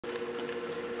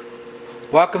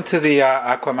Welcome to the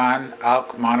Aquaman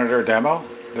ALK monitor demo.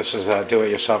 This is a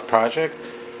do-it-yourself project.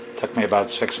 Took me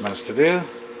about 6 minutes to do,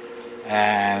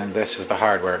 and this is the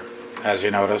hardware. As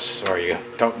you notice, or you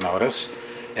don't notice,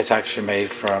 it's actually made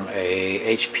from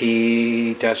a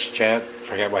HP DeskJet,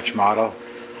 forget which model,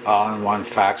 all-in-one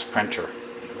fax printer.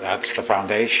 That's the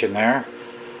foundation there,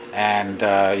 and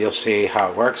you'll see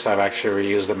how it works. I've actually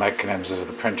reused the mechanisms of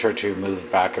the printer to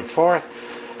move back and forth,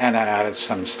 and then added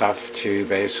some stuff to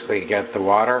basically get the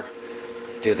water,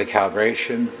 do the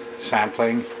calibration,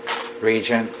 sampling,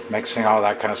 reagent, mixing, all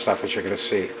that kind of stuff that you're going to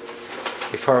see.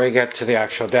 Before we get to the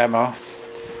actual demo,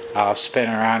 I'll spin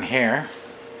around here.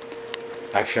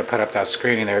 Actually, I'll put up that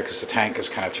screening there because the tank is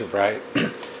kind of too bright.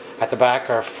 At the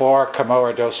back are 4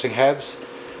 Kamora dosing heads,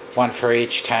 one for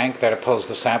each tank that it pulls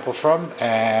the sample from,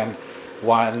 and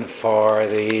one for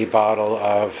the bottle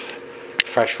of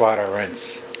freshwater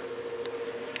rinse.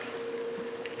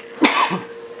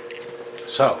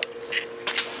 So,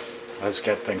 let's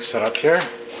get things set up here.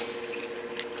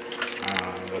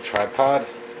 The tripod.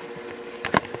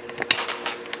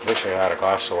 Wish I had a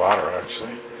glass of water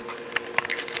actually.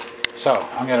 So,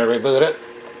 I'm going to reboot it.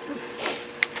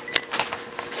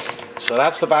 So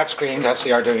that's the back screen, that's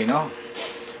the Arduino,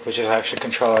 which is actually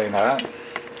controlling that.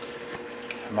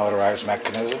 A motorized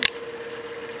mechanism.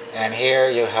 And here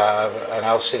you have an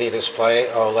LCD display,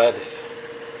 OLED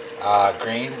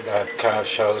green, that kind of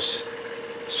shows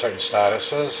certain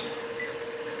statuses,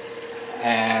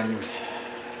 and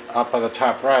up on the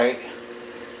top right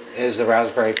is the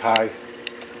Raspberry Pi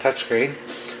touchscreen,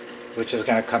 which is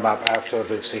going to come up after the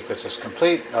boot sequence is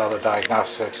complete. All the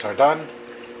diagnostics are done,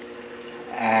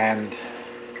 and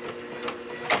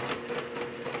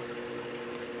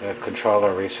the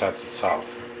controller resets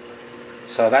itself.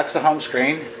 So that's the home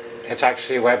screen. It's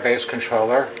actually a web-based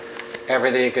controller.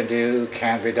 Everything you can do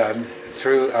can be done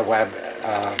through a web,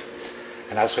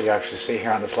 and that's what you actually see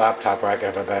here on this laptop, where I can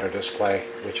have a better display,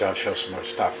 which I'll show some more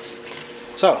stuff.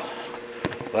 So,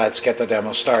 let's get the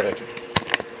demo started.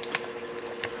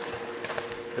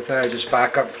 If I just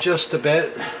back up just a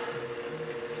bit,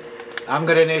 I'm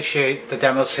going to initiate the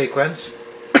demo sequence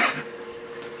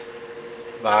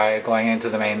by going into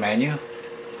the main menu.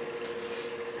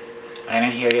 And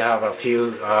in here you have a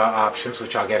few options,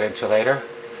 which I'll get into later.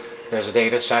 There's a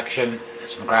data section,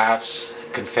 some graphs,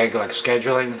 config like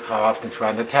scheduling, how often to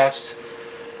run the tests,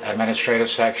 administrative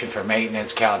section for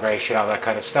maintenance, calibration, all that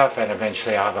kind of stuff, and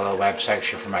eventually I'll have a little web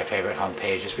section for my favorite home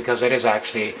pages, because it is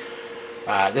actually,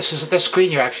 this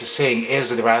screen you're actually seeing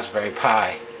is the Raspberry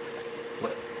Pi.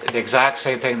 The exact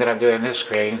same thing that I'm doing on this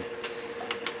screen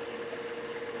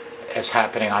is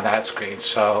happening on that screen.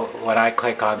 So when I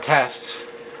click on tests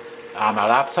on my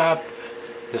laptop,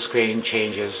 the screen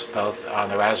changes both on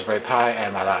the Raspberry Pi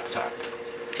and my laptop.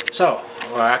 So,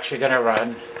 we're actually going to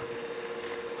run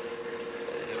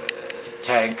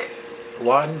tank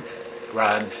 1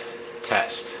 run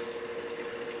test.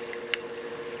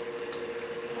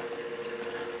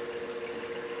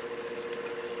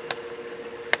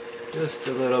 Just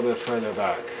a little bit further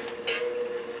back.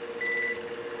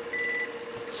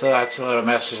 So that's a little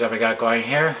message that we got going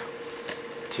here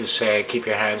to say keep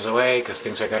your hands away because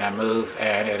things are going to move,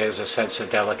 and it is a sensitive,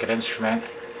 delicate instrument.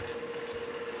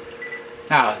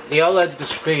 Now, the OLED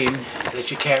screen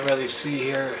that you can't really see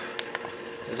here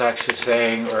is actually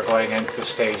saying we're going into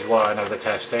stage 1 of the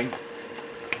testing,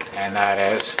 and that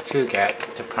is to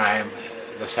prime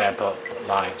the sample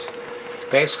lines.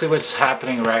 Basically what's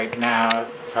happening right now,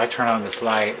 if I turn on this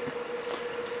light,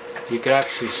 you can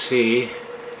actually see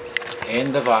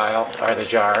in the vial, or the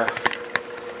jar,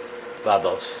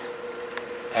 bubbles.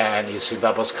 And you see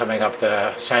bubbles coming up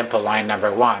the sample line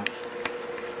number 1.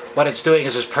 What it's doing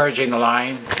is it's purging the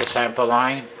line, the sample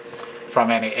line,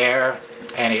 from any air,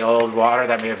 any old water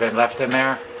that may have been left in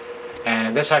there.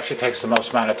 And this actually takes the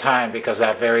most amount of time because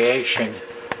that variation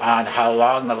on how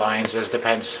long the lines is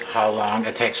depends how long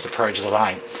it takes to purge the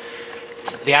line.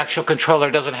 The actual controller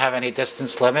doesn't have any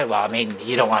distance limit. Well, I mean,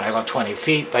 you don't want to go 20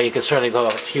 feet, but you can certainly go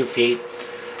a few feet,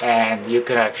 and you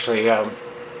could actually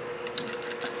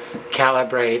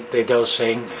calibrate the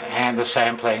dosing and the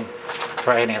sampling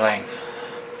for any length.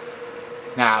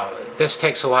 Now, this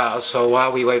takes a while, so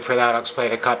while we wait for that, I'll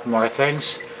explain a couple more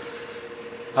things.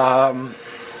 Right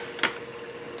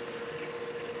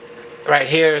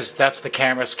here that's the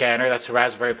camera scanner. That's the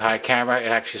Raspberry Pi camera. It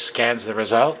actually scans the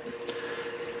result.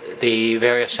 The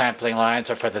various sampling lines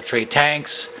are for the 3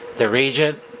 tanks, the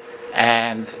reagent,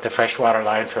 and the freshwater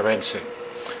line for rinsing.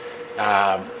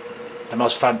 The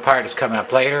most fun part is coming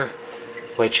up later,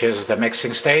 which is the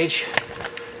mixing stage.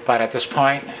 But at this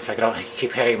point, if I don't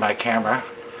keep hitting my camera,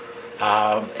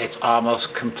 it's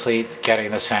almost complete getting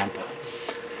the sample.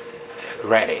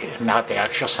 ready, not the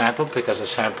actual sample, because the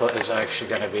sample is actually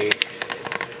going to be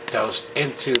dosed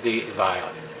into the vial.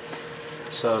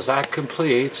 So as that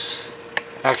completes,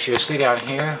 actually you see down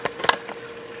here,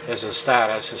 there's a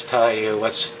status. It's telling you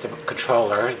what's the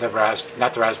controller,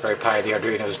 not the Raspberry Pi, the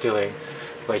Arduino is doing,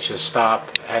 which is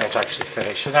stop, and it's actually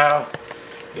finished. So now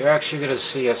you're actually going to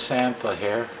see a sample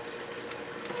here.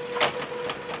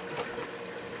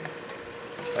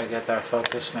 If I get that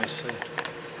focused nicely.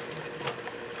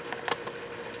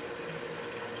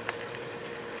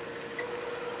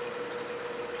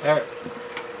 There,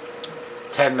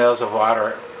 10 mils of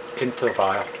water into the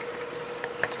vial.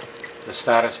 The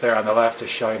status there on the left is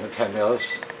showing the 10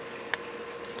 mils.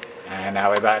 And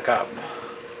now we back up.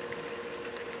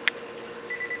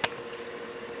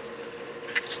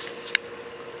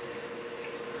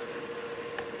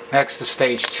 Next to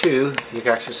stage 2, you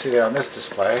can actually see there on this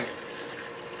display.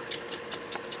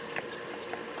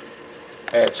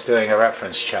 It's doing a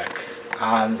reference check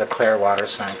on the clear water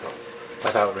sample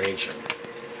without reagent.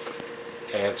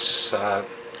 It's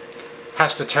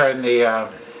has to turn the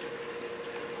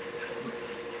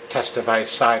test device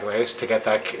sideways to get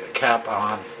that cap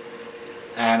on,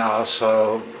 and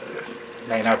also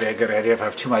may not be a good idea if I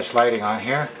have too much lighting on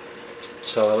here,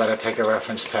 so I'll let it take a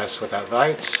reference test without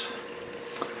lights,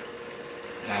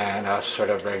 and I'll sort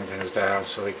of bring things down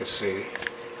so we can see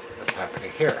what's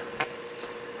happening here.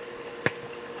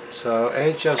 So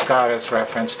it just got its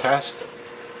reference test.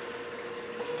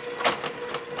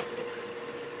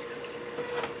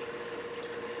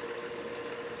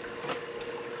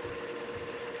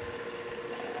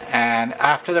 And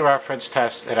after the reference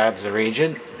test, it adds the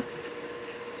reagent.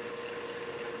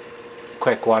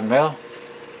 Quick 1 mil.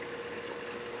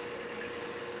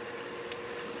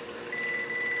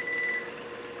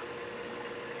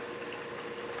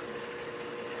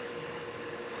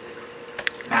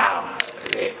 Now,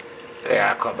 the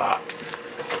Aquabot.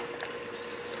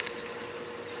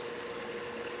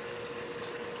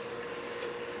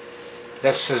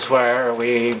 This is where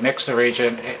we mix the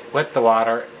reagent with the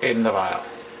water in the vial.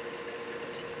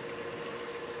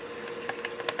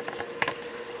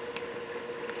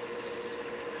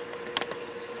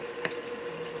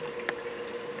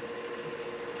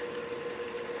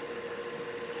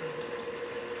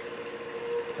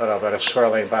 A little bit of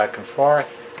swirling back and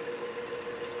forth.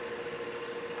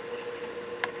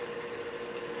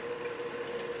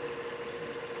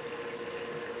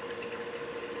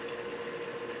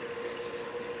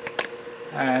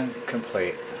 And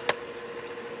complete.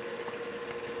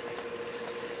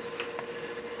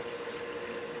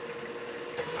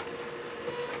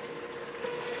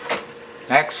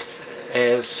 Next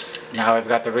is, now we've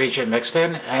got the reagent mixed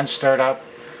in and stirred up,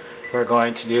 we're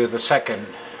going to do the second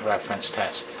reference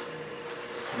test.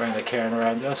 Bring the camera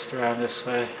around just around this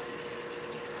way.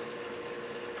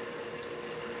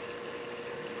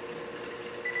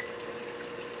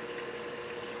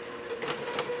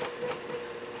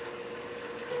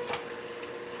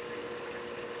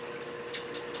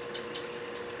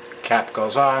 Cap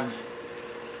goes on,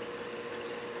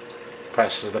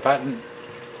 presses the button,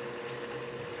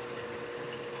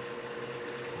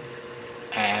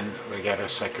 and we get our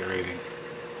second reading.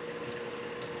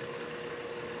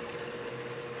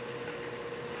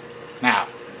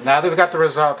 Now that we've got the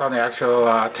result on the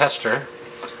actual tester,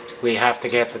 we have to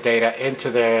get the data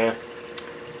into the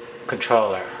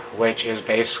controller, which is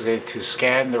basically to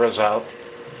scan the result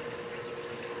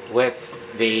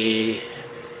with the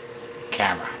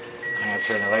camera. I'm going to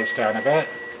turn the lights down a bit.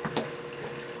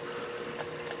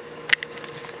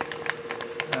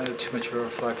 Too much of a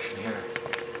reflection here.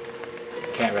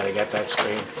 Can't really get that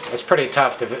screen. It's pretty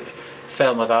tough to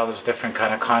film with all this different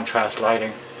kind of contrast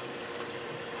lighting.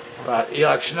 But you'll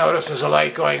actually notice there's a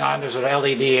light going on. There's an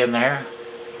LED in there.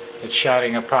 It's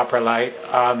shining a proper light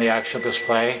on the actual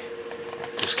display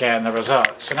to scan the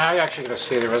results. So now you're actually going to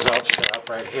see the results show up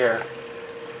right here.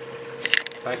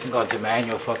 If I can go into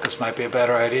manual focus, might be a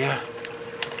better idea.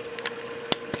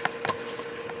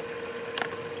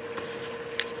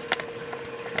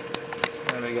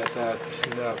 Let me get that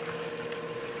tuned up.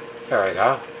 There we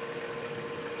go.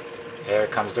 Here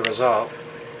comes the result.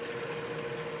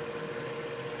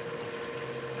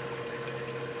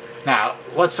 Now,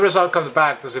 once the result comes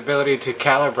back, there's the ability to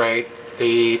calibrate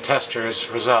the tester's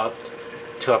result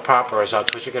to a proper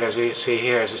result. What you're going to see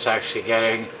here is it's actually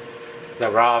getting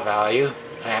the raw value,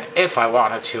 and if I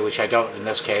wanted to, which I don't in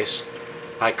this case,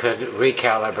 I could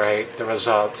recalibrate the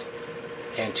result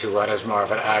into what is more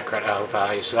of an accurate out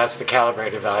value. So that's the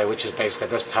calibrated value, which is basically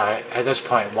at this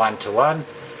point 1 to 1,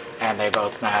 and they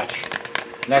both match.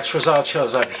 Next result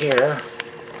shows up here,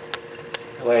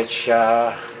 which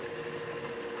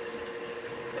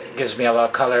gives me a low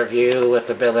color view with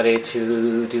the ability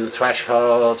to do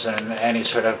thresholds and any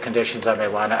sort of conditions I may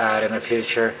want to add in the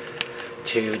future,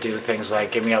 to do things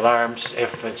like give me alarms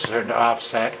if it's a certain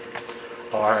offset,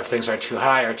 or if things are too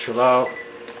high or too low,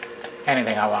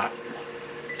 anything I want.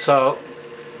 So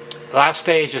the last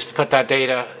stage is to put that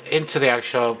data into the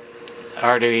actual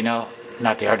Arduino,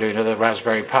 not the Arduino, the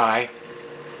Raspberry Pi,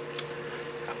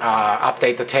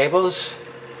 update the tables,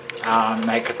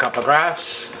 make a couple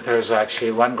graphs. There's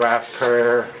actually one graph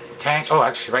per tank. Oh,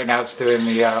 actually right now it's doing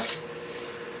the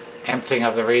emptying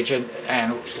of the region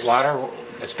and water.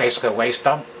 It's basically a waste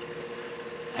dump.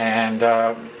 And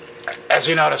as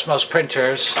you notice, most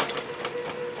printers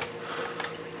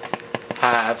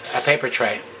have a paper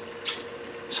tray.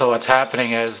 So what's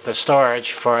happening is the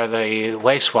storage for the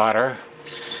wastewater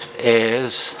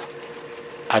is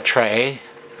a tray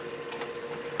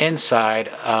inside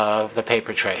of the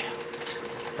paper tray.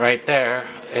 Right there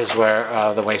is where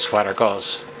the wastewater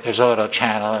goes. There's a little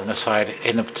channel in the side,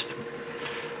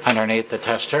 underneath the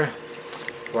tester,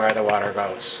 where the water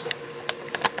goes.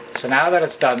 So now that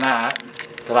it's done that,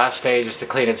 the last stage is to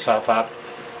clean itself up.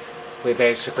 We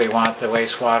basically want the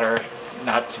wastewater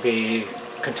not to be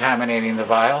contaminating the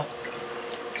vial,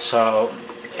 so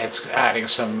it's adding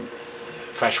some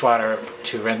fresh water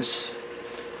to rinse.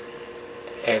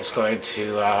 It's going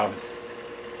to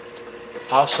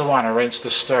also want to rinse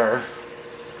the stir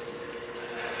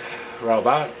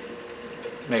robot,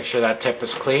 make sure that tip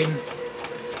is clean.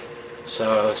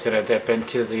 So it's going to dip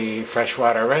into the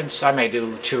freshwater rinse. I may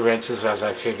do 2 rinses, as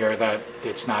I figure that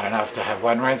it's not enough to have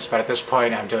 1 rinse, but at this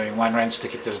point I'm doing 1 rinse to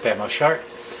keep this demo short.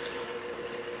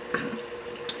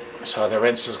 So the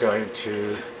rinse is going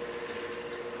to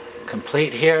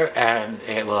complete here, and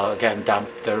it will again dump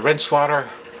the rinse water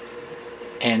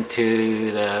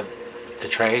into the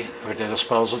tray, or the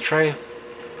disposal tray,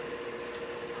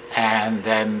 and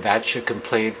then that should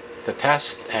complete the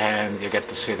test and you get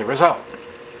to see the result.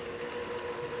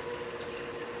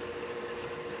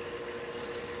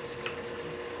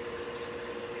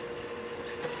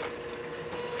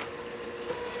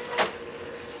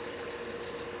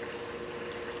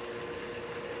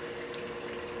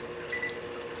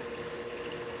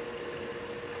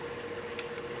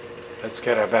 Let's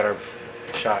get a better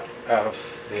shot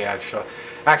of the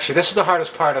actually this is the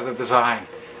hardest part of the design,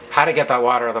 how to get that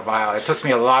water out of the vial. It took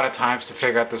me a lot of times to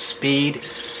figure out the speed.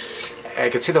 I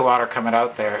could see the water coming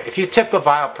out there. If you tip the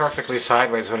vial perfectly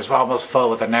sideways when it's almost full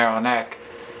with a narrow neck,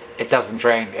 it doesn't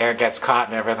drain, air gets caught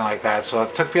and everything like that. So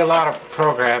it took me a lot of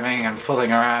programming and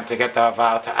fooling around to get that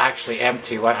vial to actually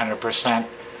empty 100%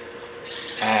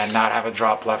 and not have a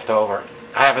drop left over.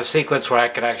 I have a sequence where I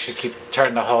could actually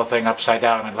turn the whole thing upside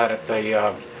down and let it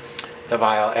the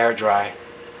vial air dry.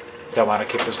 Don't want to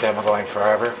keep this demo going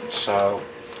forever, so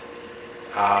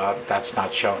that's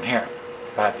not shown here.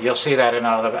 But you'll see that in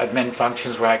all the admin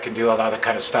functions where I can do all that other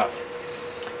kind of stuff.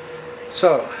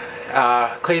 So,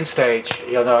 clean stage,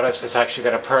 you'll notice it's actually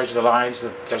going to purge the lines.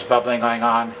 There's bubbling going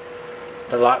on.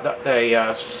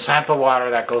 The sample water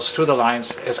that goes through the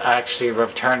lines is actually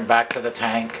returned back to the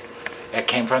tank. It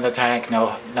came from the tank,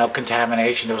 no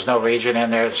contamination, there was no region in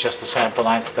there, it's just a sample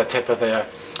line to the tip of the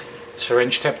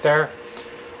syringe tip there.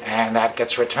 And that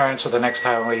gets returned, so the next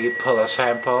time we pull a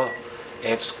sample,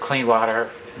 it's clean water,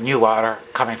 new water,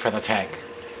 coming from the tank.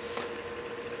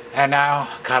 And now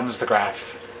comes the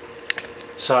graph.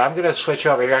 So I'm going to switch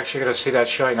over, you're actually going to see that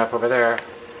showing up over there.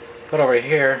 But over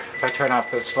here, if I turn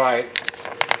off this light,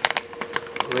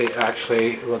 we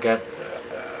actually will get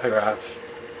a graph.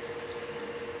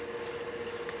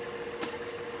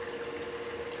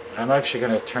 I'm actually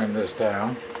going to turn this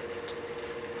down,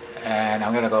 and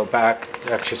I'm going to go back.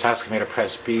 Actually, it's asking me to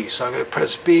press B, so I'm going to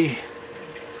press B,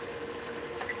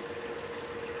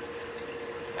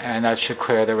 and that should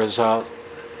clear the result.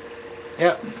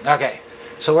 Yep, okay,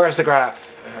 so where's the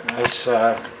graph? Let's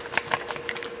go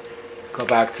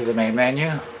back to the main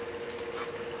menu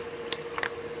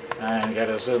and get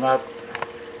a zoom up,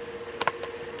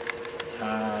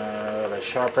 a little bit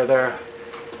sharper there.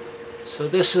 So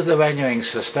this is the menuing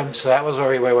system. So that was where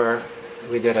we were.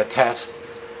 We did a test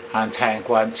on tank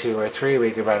 1, 2, or 3.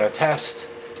 We could run a test.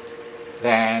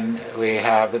 Then we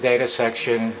have the data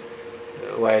section,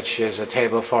 which is a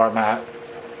table format.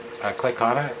 I click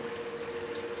on it.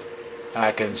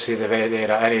 I can see the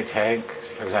data on any tank.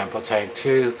 For example, tank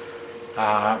 2.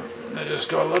 Let me just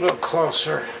go a little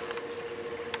closer.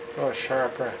 Go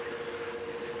sharper.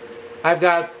 I've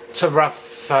got some rough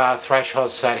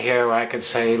threshold set here where I can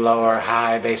say low or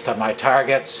high based on my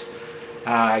targets.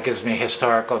 It gives me a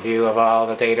historical view of all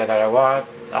the data that I want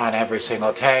on every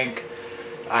single tank.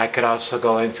 I could also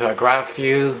go into a graph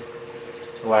view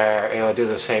where it will do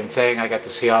the same thing. I get to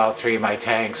see all three of my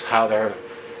tanks, how the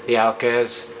ALK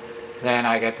is. Then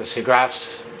I get to see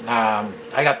graphs. I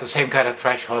got the same kind of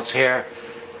thresholds here.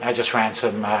 I just ran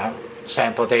some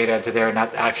sample data into there,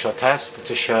 not actual tests, but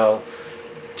to show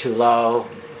too low,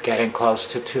 getting close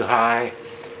to too high.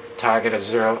 Target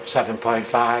is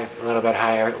 7.5, a little bit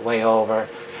higher, way over.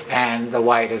 And the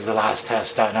white is the last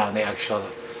test done on the actual.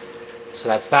 So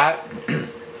that's that.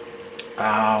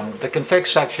 The config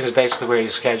section is basically where you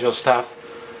schedule stuff.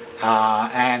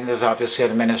 And there's obviously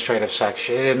an administrative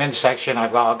section. In the admin section,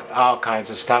 I've got all kinds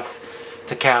of stuff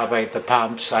to calibrate the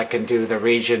pumps. I can do the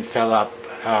region fill up.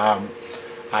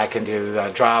 I can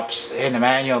do drops. In the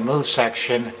manual move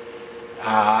section,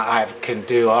 I can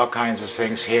do all kinds of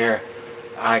things here.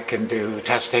 I can do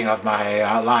testing of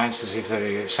my lines to see if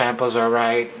the samples are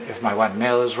right, if my 1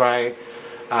 mil is right.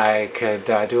 I could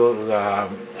do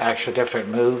actual different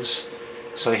moves.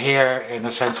 So here, in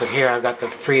the sense of here, I've got the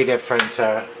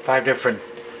 5 different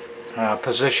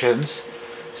positions.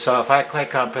 So if I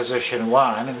click on position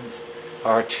 1,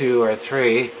 or 2, or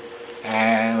 3,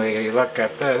 and we look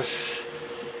at this,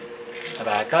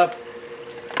 back up,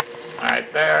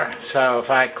 right there. So if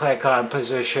I click on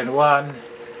position 1,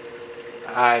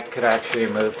 I could actually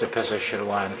move to position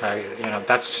 1. If I,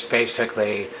 that's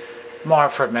basically more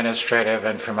for administrative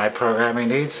and for my programming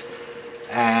needs.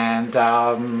 And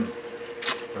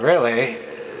really,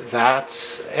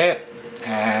 that's it.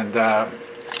 And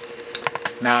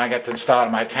now I get to install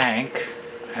my tank,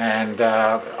 and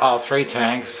all 3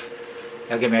 tanks.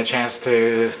 It'll give me a chance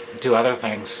to do other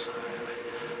things.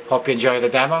 Hope you enjoy the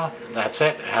demo. That's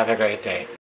it. Have a great day.